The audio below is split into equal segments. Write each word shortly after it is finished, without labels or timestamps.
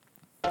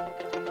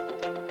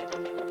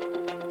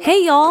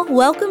Hey y'all,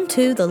 welcome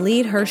to the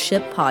Lead Her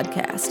Ship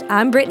podcast.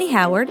 I'm Brittany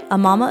Howard, a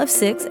mama of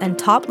 6 and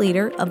top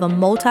leader of a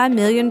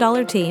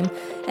multi-million-dollar team,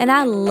 and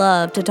I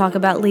love to talk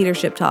about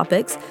leadership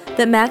topics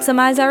that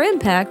maximize our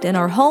impact in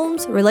our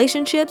homes,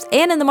 relationships,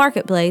 and in the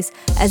marketplace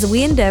as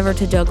we endeavor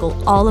to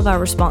juggle all of our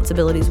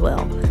responsibilities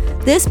well.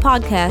 This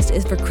podcast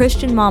is for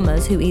Christian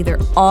mamas who either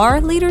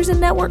are leaders in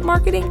network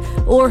marketing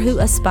or who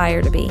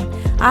aspire to be.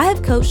 I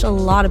have coached a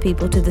lot of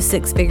people to the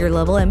 6-figure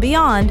level and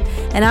beyond,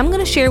 and I'm going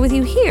to share with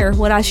you here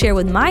what I share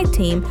with my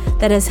team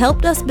that has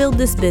helped us build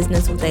this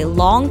business with a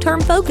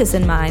long-term focus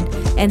in mind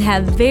and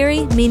have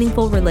very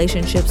meaningful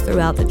relationships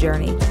throughout the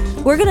journey.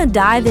 We're going to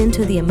dive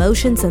into the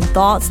emotions and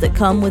thoughts that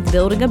come with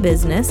building a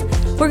business.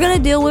 We're going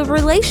to deal with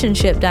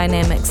relationship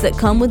dynamics that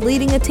come with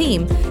leading a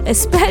team,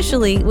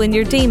 especially when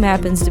your team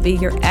happens to be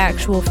your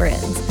actual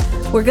friends.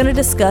 We're going to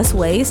discuss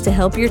ways to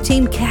help your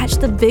team catch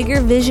the bigger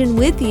vision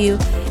with you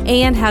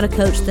and how to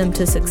coach them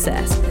to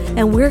success.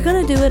 And we're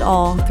going to do it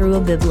all through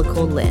a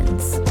biblical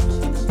lens.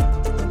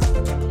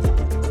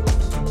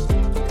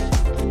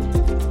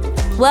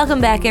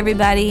 Welcome back,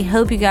 everybody.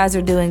 Hope you guys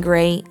are doing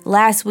great.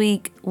 Last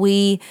week,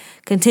 we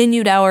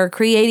continued our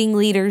Creating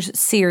Leaders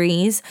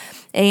series,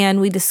 and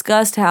we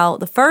discussed how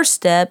the first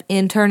step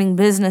in turning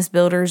business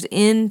builders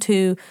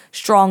into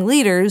strong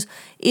leaders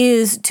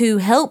is to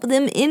help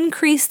them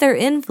increase their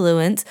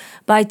influence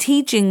by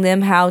teaching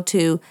them how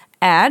to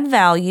add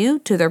value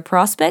to their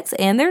prospects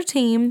and their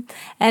team,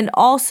 and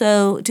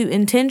also to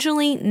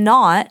intentionally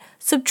not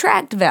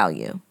subtract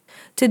value.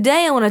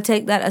 Today, I want to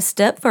take that a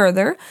step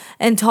further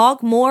and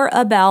talk more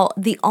about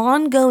the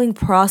ongoing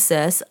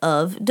process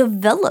of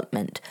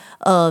development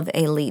of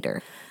a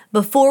leader.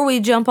 Before we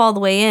jump all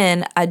the way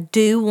in, I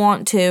do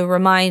want to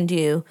remind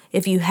you,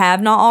 if you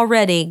have not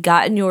already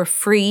gotten your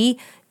free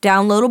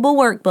downloadable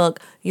workbook,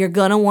 you're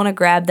going to want to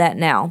grab that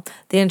now.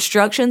 The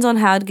instructions on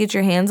how to get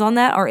your hands on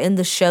that are in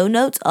the show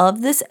notes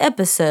of this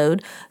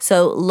episode,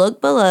 so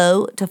look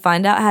below to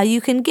find out how you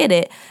can get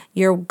it.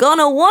 You're going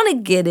to want to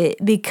get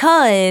it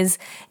because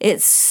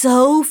it's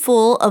so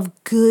full of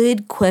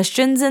good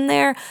questions in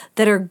there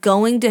that are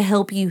going to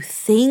help you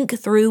think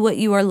through what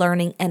you are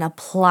learning and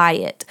apply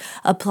it.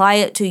 Apply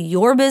it to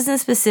your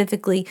business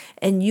specifically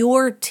and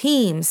your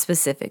team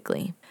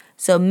specifically.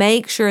 So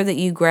make sure that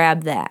you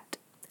grab that.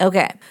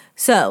 Okay,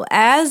 so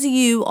as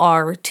you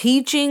are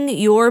teaching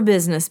your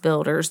business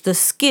builders the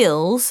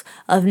skills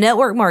of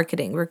network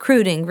marketing,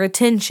 recruiting,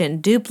 retention,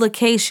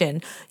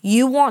 duplication,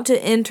 you want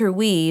to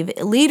interweave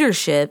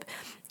leadership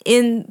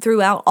in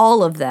throughout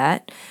all of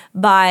that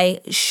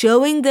by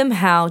showing them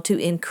how to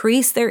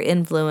increase their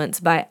influence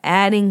by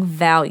adding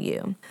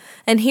value.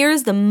 And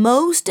here's the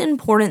most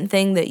important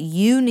thing that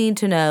you need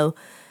to know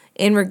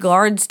in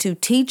regards to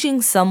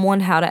teaching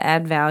someone how to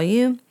add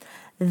value.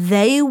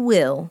 They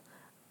will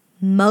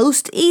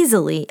most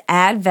easily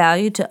add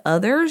value to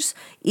others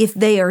if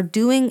they are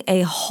doing a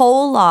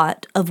whole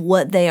lot of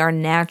what they are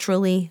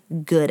naturally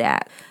good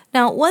at.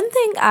 Now, one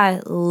thing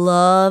I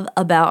love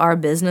about our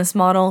business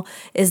model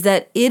is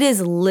that it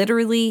is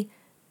literally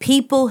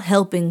people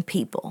helping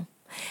people.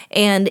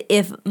 And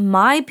if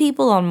my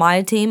people on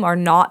my team are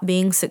not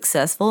being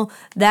successful,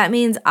 that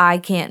means I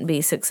can't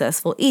be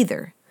successful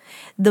either.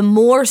 The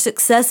more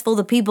successful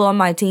the people on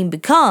my team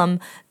become,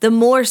 the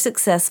more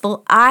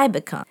successful I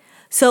become.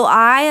 So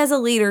I, as a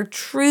leader,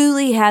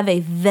 truly have a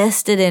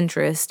vested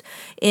interest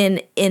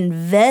in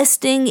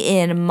investing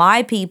in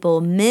my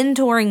people,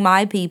 mentoring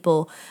my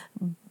people,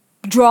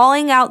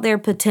 drawing out their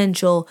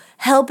potential,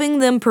 helping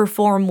them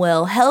perform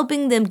well,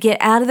 helping them get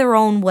out of their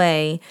own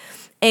way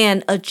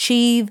and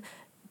achieve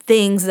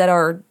things that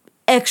are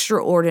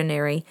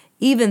extraordinary,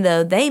 even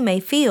though they may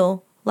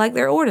feel like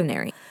they're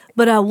ordinary.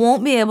 But I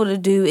won't be able to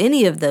do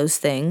any of those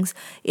things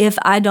if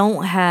I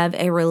don't have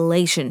a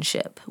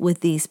relationship with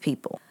these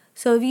people.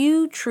 So if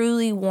you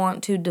truly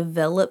want to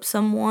develop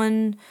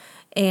someone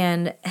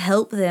and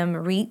help them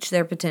reach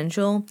their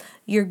potential,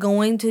 you're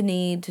going to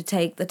need to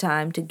take the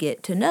time to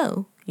get to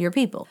know your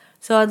people.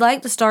 So I'd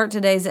like to start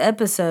today's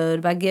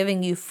episode by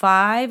giving you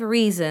 5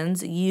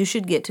 reasons you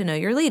should get to know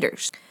your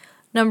leaders.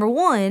 Number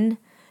 1,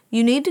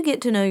 you need to get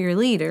to know your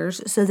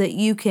leaders so that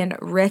you can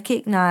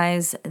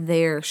recognize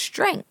their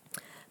strength.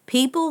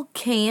 People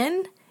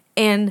can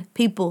and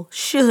people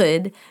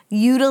should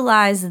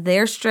utilize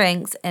their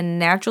strengths and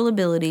natural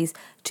abilities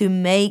to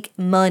make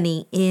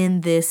money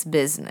in this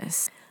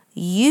business.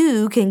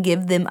 You can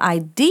give them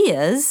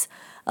ideas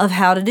of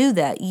how to do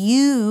that.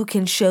 You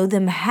can show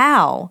them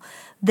how.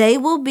 They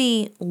will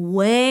be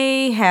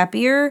way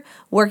happier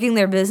working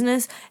their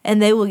business,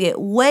 and they will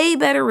get way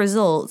better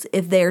results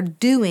if they're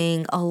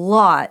doing a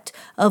lot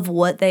of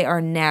what they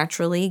are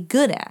naturally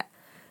good at.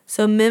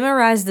 So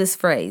memorize this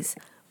phrase.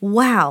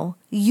 Wow,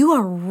 you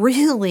are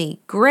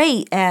really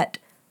great at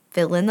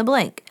fill in the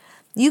blank.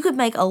 You could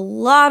make a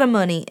lot of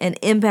money and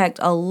impact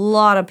a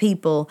lot of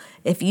people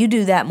if you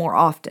do that more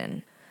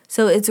often.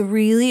 So it's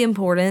really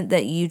important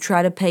that you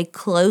try to pay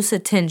close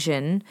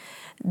attention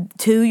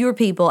to your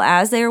people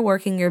as they are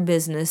working your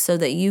business so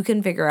that you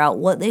can figure out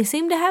what they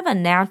seem to have a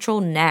natural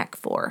knack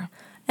for.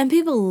 And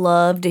people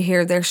love to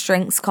hear their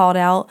strengths called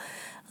out.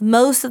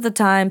 Most of the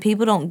time,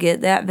 people don't get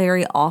that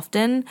very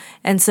often.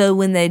 And so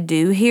when they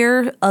do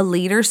hear a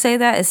leader say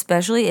that,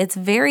 especially, it's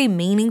very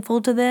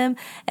meaningful to them.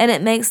 And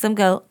it makes them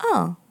go,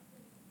 oh,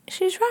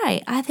 she's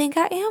right. I think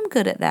I am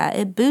good at that.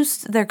 It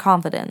boosts their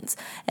confidence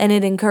and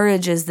it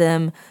encourages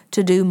them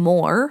to do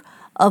more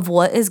of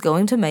what is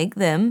going to make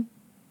them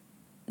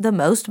the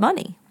most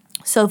money.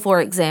 So, for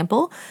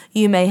example,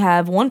 you may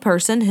have one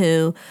person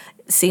who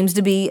seems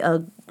to be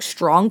a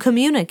strong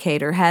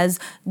communicator, has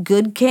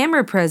good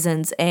camera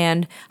presence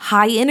and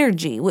high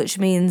energy, which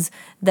means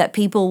that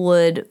people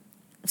would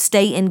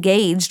stay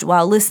engaged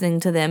while listening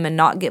to them and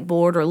not get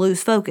bored or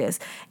lose focus.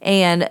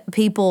 And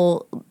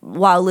people,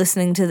 while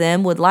listening to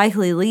them, would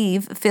likely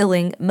leave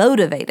feeling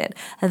motivated.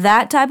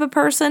 That type of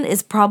person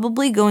is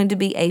probably going to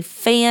be a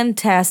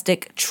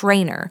fantastic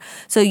trainer.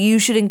 So you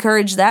should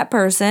encourage that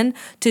person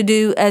to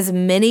do as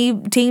many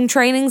team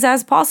trainings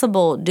as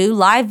possible, do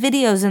live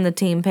videos in the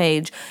team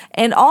page,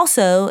 and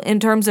also in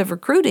terms of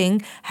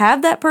recruiting,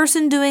 have that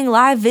person doing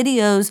live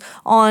videos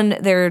on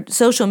their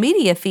social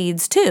media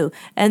feeds too,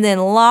 and then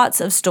lots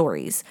of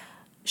stories.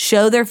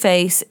 Show their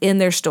face in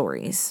their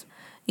stories.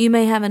 You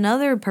may have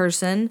another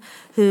person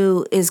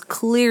who is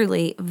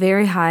clearly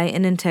very high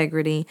in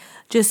integrity,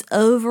 just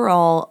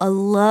overall a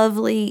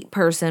lovely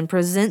person,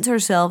 presents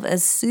herself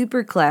as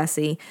super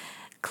classy,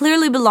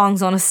 clearly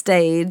belongs on a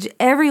stage.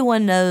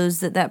 Everyone knows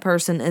that that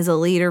person is a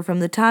leader from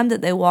the time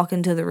that they walk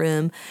into the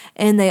room,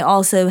 and they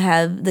also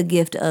have the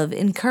gift of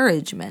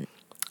encouragement.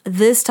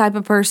 This type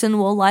of person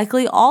will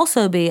likely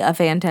also be a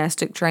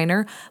fantastic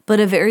trainer, but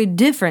a very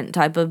different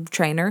type of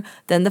trainer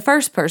than the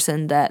first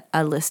person that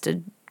I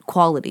listed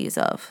qualities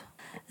of.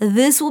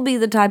 This will be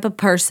the type of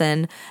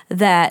person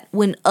that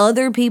when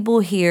other people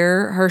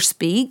hear her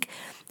speak,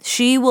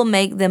 she will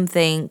make them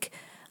think,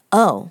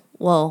 oh,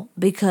 well,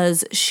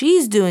 because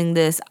she's doing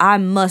this, I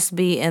must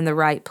be in the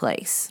right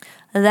place.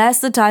 That's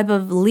the type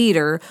of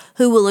leader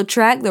who will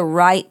attract the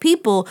right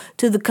people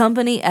to the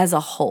company as a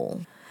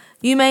whole.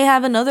 You may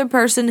have another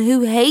person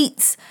who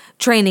hates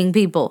training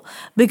people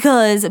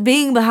because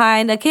being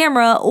behind a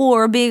camera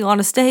or being on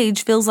a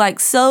stage feels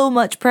like so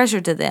much pressure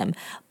to them,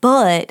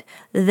 but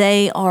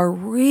they are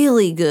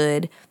really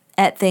good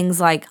at things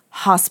like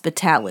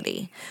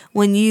hospitality.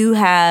 When you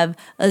have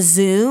a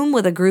Zoom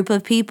with a group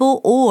of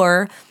people,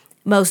 or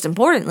most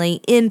importantly,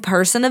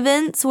 in-person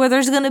events where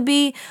there's going to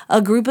be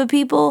a group of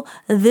people,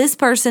 this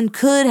person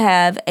could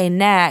have a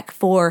knack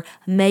for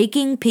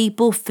making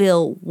people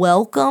feel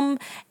welcome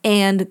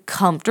and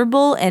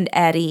comfortable and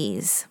at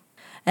ease.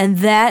 And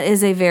that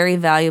is a very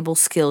valuable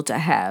skill to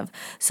have.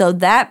 So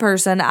that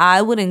person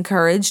I would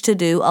encourage to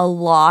do a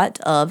lot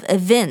of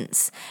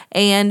events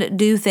and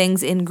do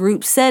things in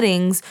group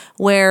settings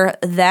where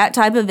that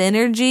type of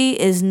energy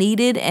is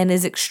needed and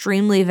is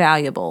extremely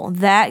valuable.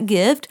 That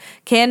gift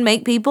can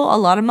make people a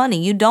lot of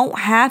money. You don't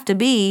have to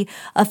be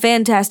a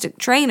fantastic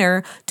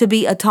trainer to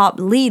be a top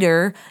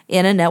leader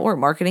in a network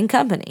marketing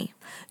company.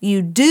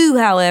 You do,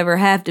 however,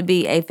 have to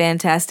be a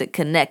fantastic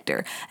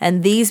connector.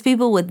 And these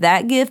people with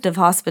that gift of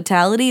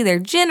hospitality, they're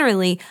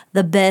generally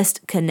the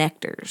best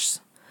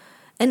connectors.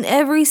 And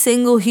every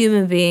single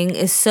human being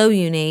is so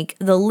unique.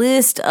 The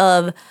list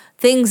of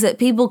things that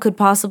people could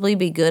possibly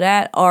be good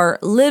at are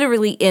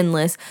literally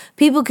endless.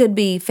 People could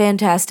be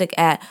fantastic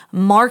at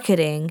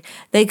marketing.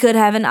 They could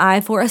have an eye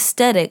for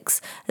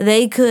aesthetics.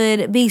 They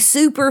could be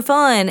super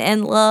fun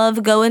and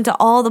love going to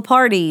all the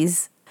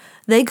parties.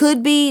 They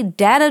could be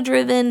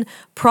data-driven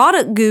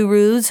product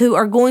gurus who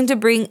are going to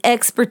bring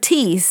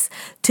expertise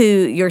to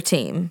your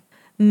team.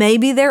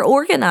 Maybe they're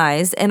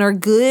organized and are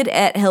good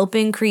at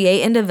helping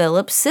create and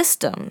develop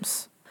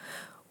systems.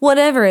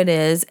 Whatever it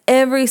is,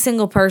 every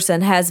single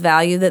person has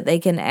value that they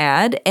can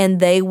add, and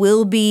they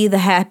will be the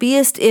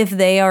happiest if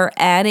they are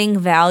adding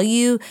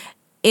value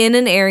in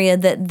an area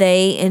that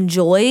they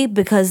enjoy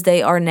because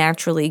they are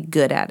naturally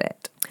good at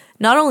it.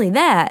 Not only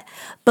that,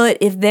 but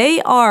if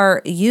they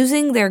are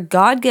using their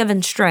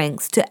God-given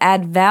strengths to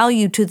add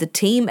value to the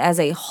team as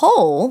a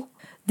whole,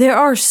 there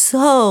are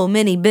so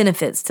many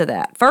benefits to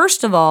that.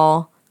 First of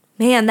all,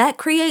 man, that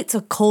creates a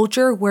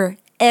culture where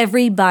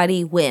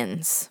everybody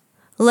wins.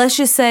 Let's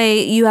just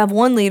say you have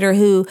one leader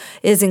who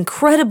is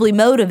incredibly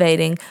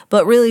motivating,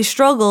 but really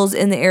struggles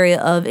in the area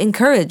of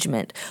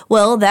encouragement.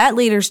 Well, that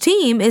leader's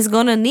team is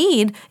going to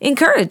need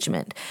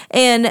encouragement.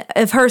 And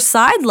if her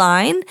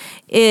sideline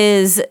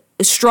is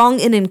strong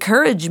in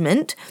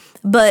encouragement,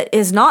 but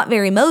is not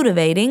very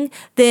motivating,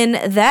 then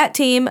that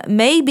team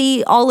may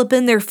be all up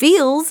in their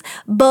feels,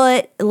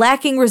 but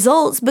lacking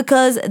results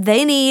because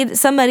they need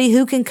somebody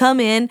who can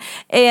come in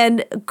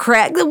and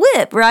crack the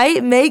whip,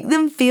 right? Make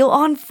them feel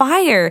on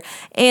fire.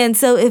 And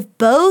so if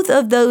both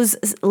of those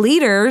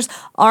leaders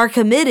are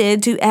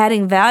committed to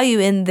adding value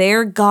in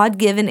their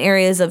God-given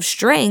areas of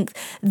strength,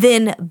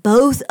 then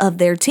both of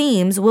their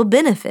teams will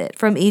benefit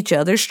from each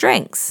other's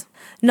strengths.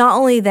 Not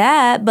only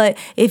that, but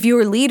if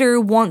your leader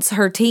wants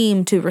her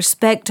team to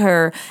respect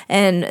her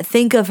and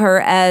think of her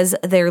as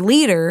their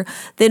leader,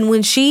 then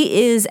when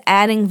she is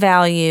adding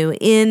value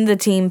in the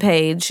team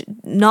page,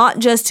 not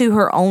just to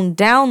her own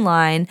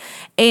downline,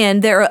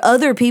 and there are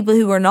other people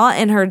who are not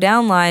in her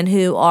downline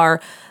who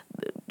are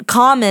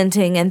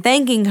commenting and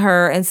thanking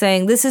her and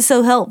saying this is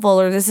so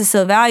helpful or this is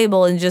so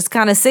valuable and just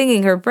kind of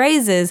singing her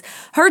praises,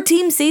 her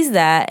team sees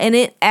that and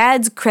it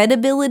adds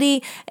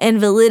credibility and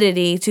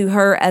validity to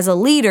her as a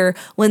leader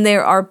when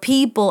there are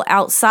people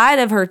outside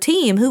of her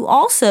team who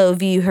also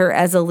view her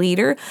as a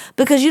leader,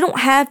 because you don't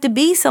have to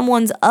be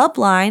someone's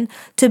upline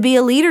to be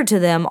a leader to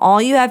them.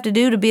 All you have to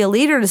do to be a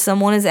leader to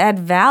someone is add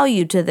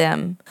value to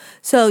them.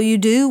 So you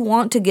do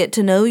want to get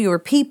to know your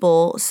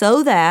people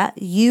so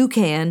that you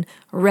can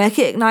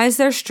recognize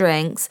their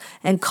strengths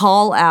and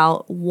call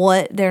out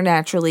what they're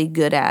naturally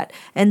good at,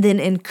 and then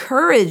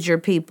encourage your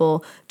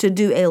people to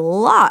do a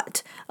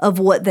lot of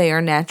what they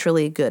are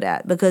naturally good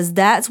at, because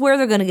that's where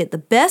they're going to get the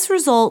best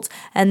results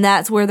and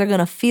that's where they're going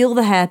to feel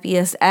the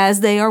happiest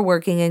as they are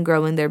working and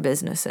growing their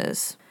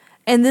businesses.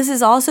 And this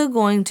is also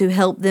going to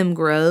help them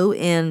grow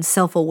in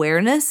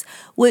self-awareness,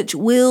 which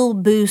will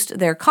boost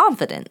their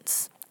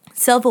confidence.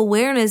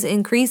 Self-awareness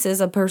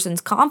increases a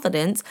person's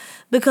confidence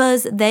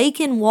because they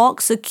can walk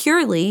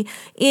securely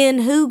in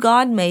who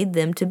God made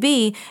them to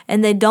be,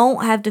 and they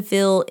don't have to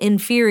feel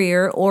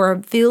inferior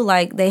or feel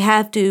like they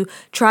have to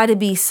try to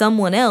be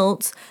someone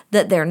else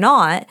that they're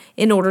not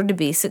in order to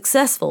be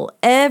successful.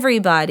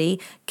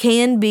 Everybody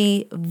can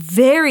be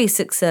very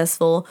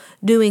successful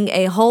doing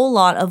a whole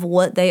lot of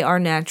what they are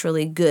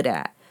naturally good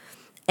at.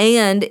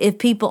 And if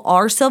people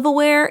are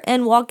self-aware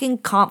and walking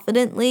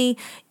confidently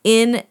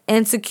in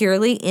and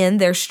securely in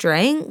their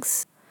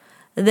strengths,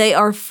 they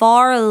are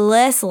far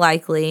less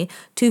likely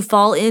to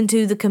fall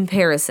into the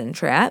comparison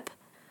trap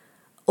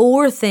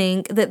or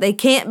think that they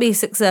can't be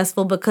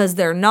successful because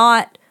they're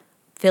not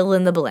fill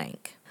in the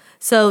blank.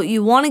 So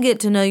you want to get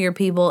to know your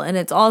people, and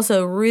it's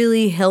also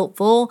really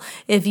helpful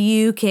if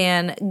you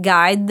can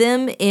guide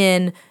them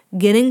in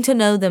getting to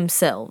know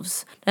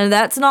themselves. Now,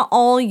 that's not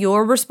all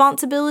your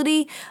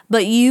responsibility,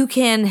 but you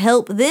can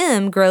help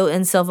them grow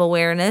in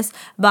self-awareness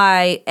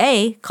by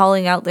A,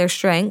 calling out their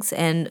strengths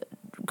and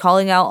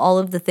calling out all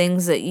of the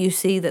things that you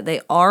see that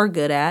they are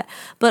good at,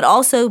 but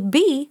also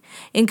B,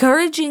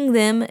 encouraging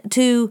them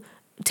to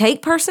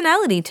take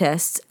personality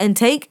tests and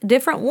take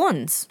different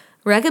ones.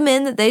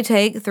 Recommend that they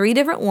take 3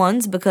 different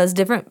ones because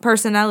different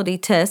personality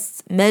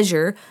tests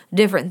measure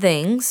different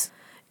things,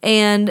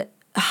 and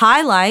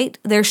highlight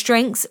their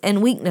strengths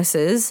and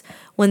weaknesses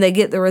when they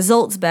get the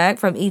results back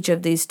from each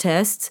of these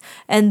tests,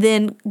 and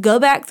then go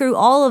back through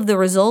all of the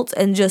results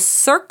and just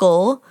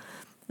circle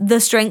the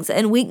strengths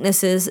and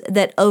weaknesses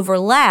that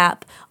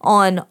overlap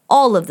on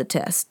all of the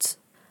tests.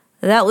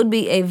 That would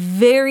be a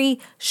very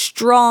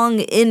strong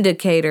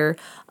indicator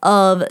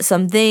of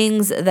some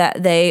things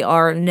that they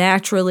are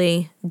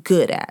naturally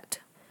good at.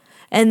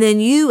 And then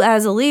you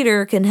as a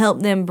leader can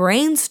help them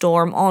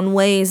brainstorm on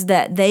ways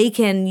that they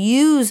can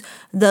use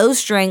those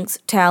strengths,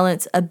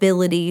 talents,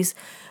 abilities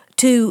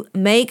to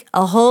make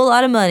a whole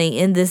lot of money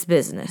in this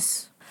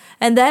business.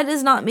 And that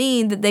does not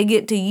mean that they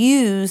get to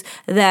use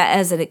that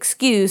as an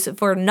excuse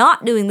for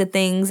not doing the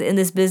things in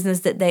this business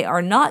that they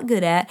are not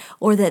good at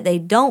or that they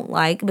don't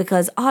like,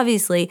 because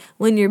obviously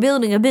when you're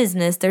building a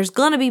business, there's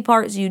going to be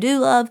parts you do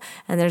love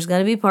and there's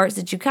going to be parts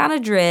that you kind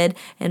of dread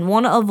and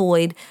want to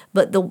avoid.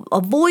 But the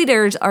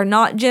avoiders are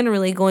not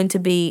generally going to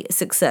be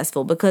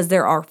successful because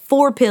there are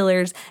 4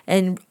 pillars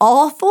and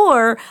all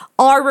 4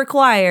 are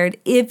required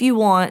if you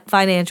want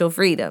financial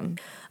freedom.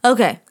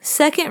 Okay,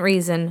 second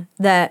reason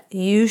that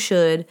you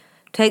should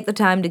take the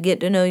time to get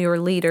to know your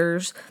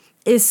leaders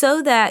is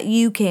so that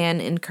you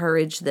can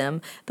encourage them,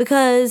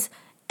 because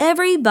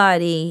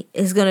everybody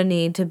is going to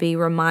need to be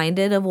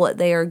reminded of what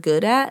they are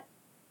good at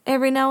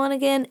every now and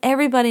again.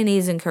 Everybody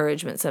needs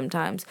encouragement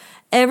sometimes.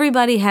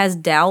 Everybody has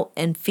doubt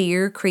and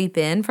fear creep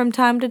in from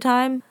time to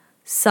time.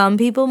 Some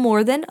people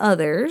more than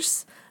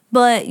others.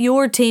 But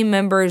your team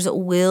members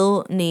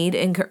will need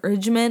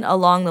encouragement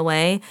along the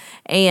way,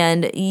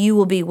 and you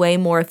will be way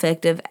more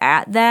effective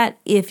at that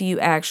if you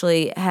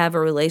actually have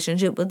a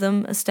relationship with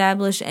them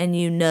established and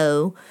you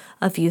know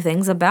a few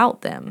things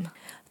about them.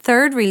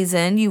 Third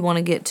reason you want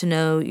to get to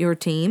know your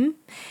team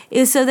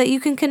is so that you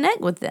can connect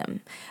with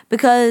them.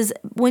 Because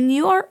when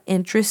you are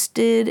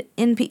interested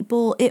in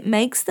people, it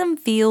makes them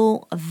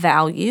feel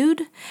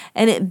valued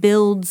and it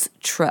builds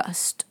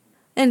trust.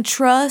 And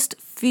trust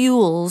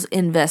fuels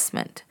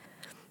investment.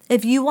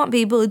 If you want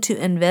people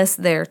to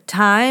invest their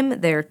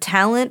time, their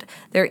talent,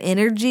 their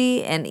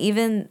energy, and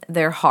even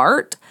their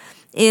heart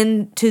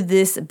into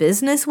this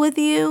business with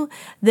you,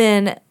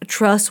 then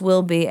trust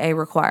will be a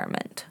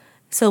requirement.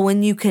 So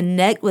when you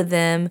connect with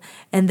them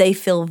and they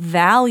feel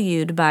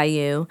valued by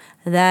you,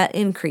 that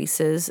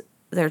increases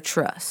their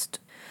trust.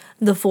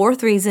 The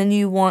fourth reason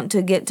you want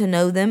to get to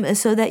know them is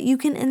so that you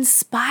can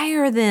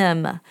inspire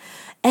them.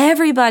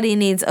 Everybody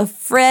needs a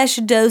fresh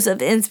dose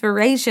of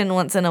inspiration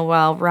once in a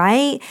while,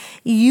 right?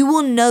 You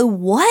will know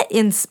what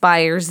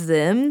inspires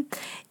them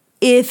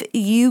if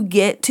you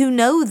get to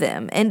know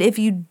them. And if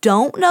you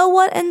don't know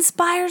what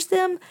inspires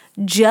them,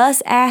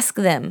 just ask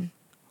them,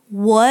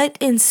 what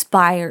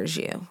inspires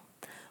you?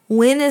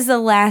 When is the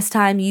last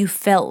time you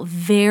felt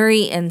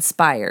very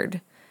inspired?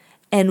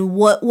 And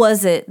what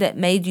was it that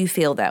made you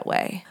feel that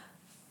way?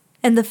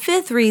 And the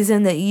fifth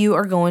reason that you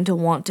are going to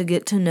want to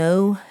get to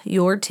know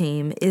your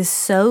team is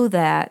so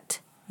that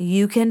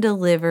you can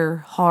deliver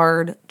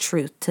hard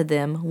truth to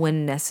them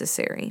when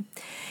necessary.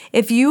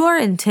 If you are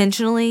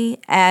intentionally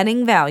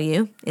adding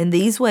value in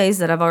these ways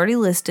that I've already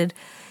listed,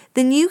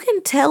 then you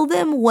can tell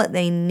them what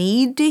they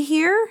need to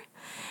hear,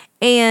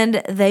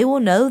 and they will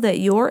know that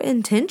your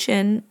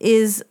intention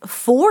is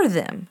for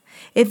them.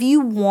 If you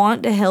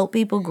want to help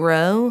people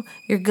grow,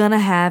 you're going to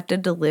have to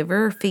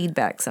deliver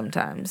feedback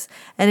sometimes.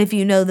 And if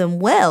you know them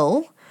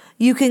well,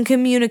 you can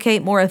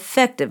communicate more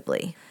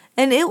effectively.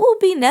 And it will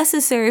be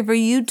necessary for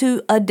you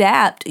to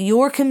adapt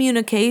your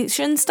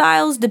communication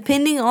styles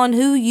depending on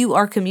who you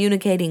are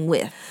communicating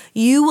with.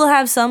 You will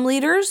have some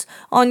leaders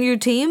on your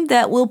team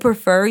that will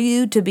prefer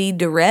you to be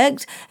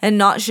direct and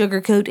not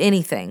sugarcoat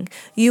anything.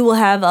 You will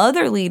have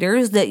other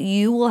leaders that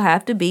you will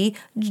have to be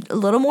a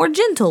little more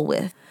gentle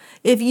with.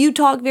 If you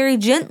talk very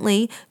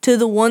gently to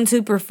the ones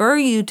who prefer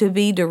you to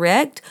be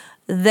direct,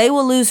 they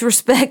will lose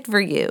respect for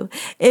you.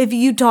 If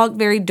you talk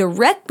very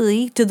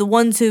directly to the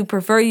ones who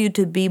prefer you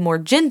to be more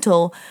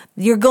gentle,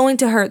 you're going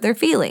to hurt their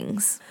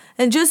feelings.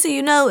 And just so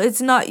you know,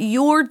 it's not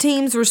your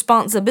team's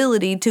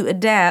responsibility to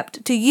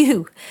adapt to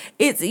you.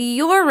 It's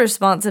your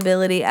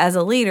responsibility as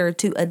a leader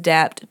to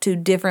adapt to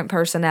different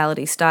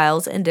personality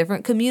styles and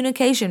different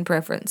communication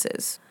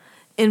preferences.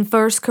 In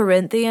 1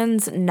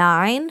 Corinthians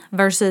 9,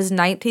 verses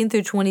 19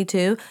 through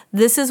 22,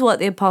 this is what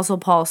the Apostle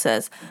Paul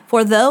says.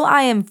 For though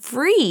I am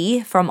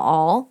free from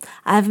all,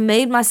 I have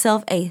made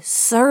myself a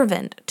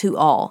servant to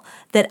all,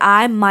 that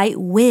I might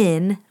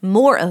win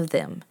more of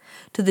them.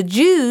 To the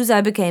Jews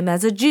I became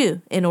as a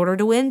Jew, in order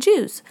to win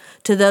Jews.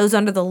 To those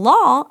under the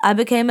law I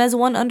became as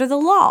one under the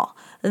law,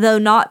 though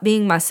not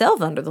being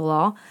myself under the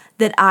law,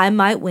 that I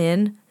might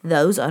win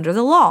those under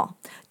the law.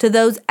 To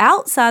those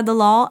outside the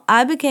law,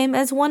 I became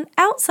as one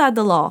outside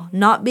the law,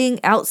 not being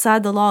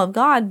outside the law of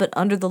God, but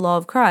under the law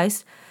of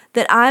Christ,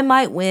 that I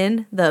might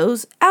win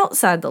those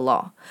outside the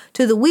law.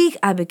 To the weak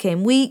I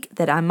became weak,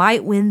 that I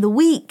might win the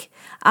weak.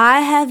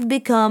 I have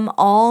become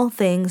all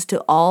things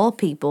to all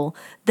people,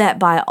 that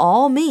by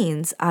all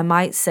means I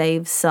might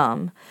save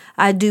some.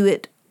 I do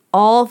it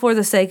all for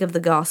the sake of the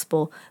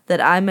gospel,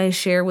 that I may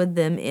share with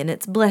them in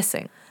its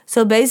blessing.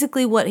 So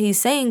basically what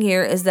he's saying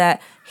here is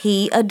that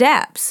he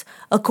adapts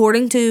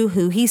according to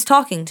who he's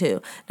talking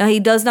to. Now, he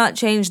does not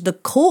change the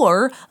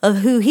core of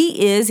who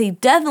he is. He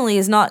definitely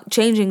is not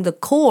changing the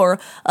core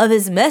of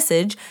his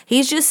message.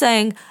 He's just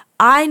saying,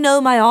 I know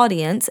my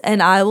audience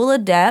and I will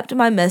adapt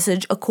my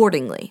message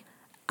accordingly.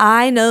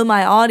 I know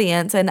my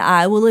audience and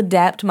I will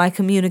adapt my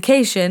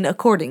communication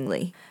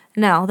accordingly.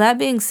 Now, that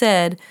being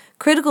said,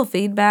 critical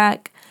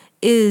feedback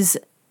is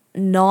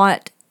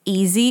not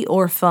easy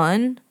or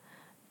fun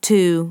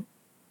to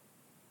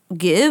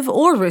give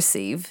or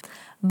receive.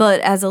 But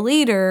as a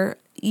leader,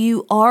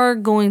 you are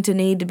going to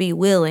need to be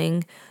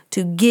willing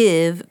to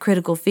give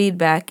critical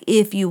feedback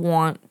if you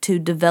want to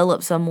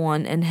develop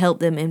someone and help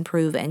them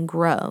improve and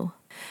grow.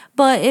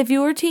 But if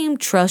your team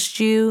trusts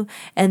you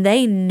and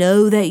they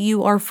know that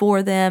you are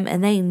for them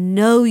and they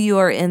know you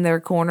are in their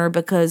corner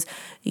because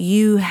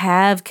you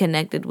have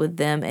connected with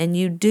them and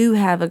you do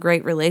have a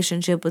great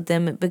relationship with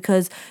them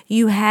because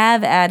you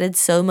have added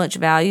so much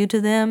value to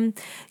them,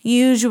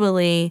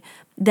 usually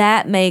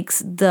that makes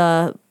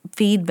the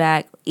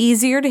feedback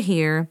easier to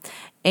hear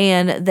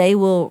and they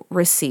will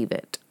receive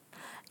it.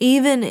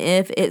 Even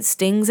if it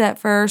stings at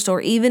first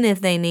or even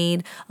if they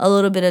need a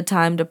little bit of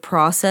time to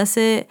process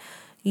it,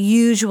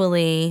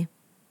 usually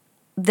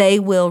they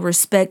will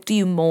respect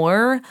you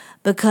more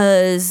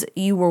because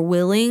you were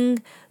willing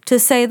to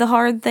say the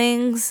hard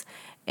things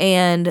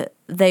and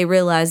they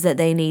realize that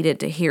they needed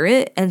to hear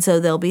it, and so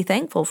they'll be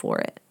thankful for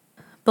it.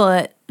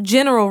 But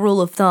general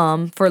rule of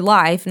thumb for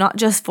life, not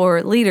just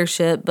for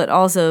leadership, but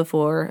also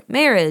for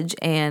marriage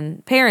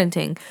and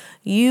parenting,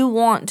 you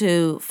want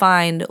to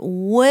find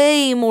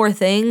way more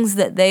things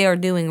that they are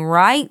doing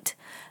right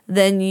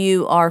than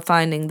you are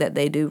finding that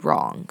they do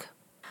wrong.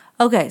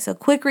 Okay, so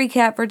quick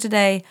recap for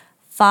today.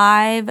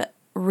 5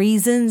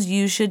 reasons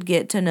you should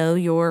get to know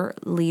your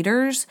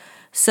leaders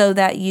so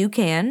that you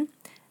can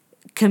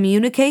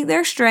communicate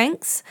their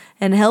strengths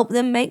and help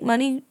them make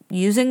money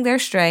using their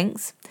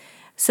strengths,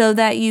 so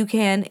that you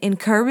can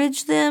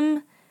encourage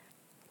them,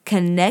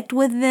 connect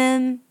with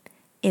them,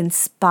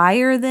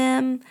 inspire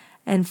them,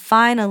 and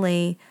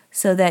finally,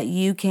 so that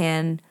you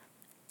can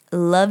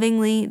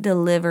lovingly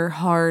deliver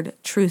hard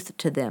truth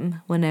to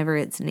them whenever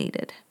it's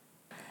needed.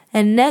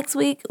 And next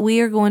week,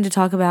 we are going to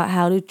talk about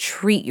how to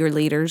treat your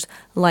leaders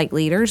like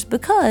leaders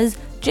because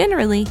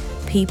generally,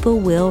 people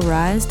will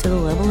rise to the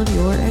level of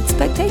your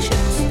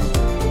expectations.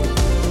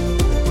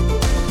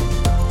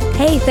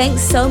 Hey,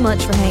 thanks so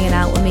much for hanging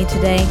out with me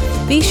today.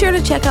 Be sure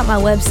to check out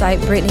my website,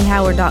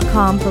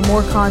 BrittanyHoward.com, for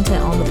more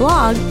content on the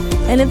blog.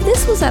 And if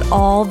this was at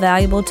all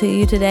valuable to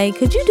you today,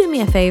 could you do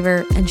me a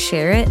favor and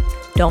share it?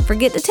 Don't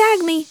forget to tag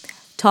me.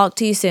 Talk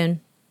to you soon.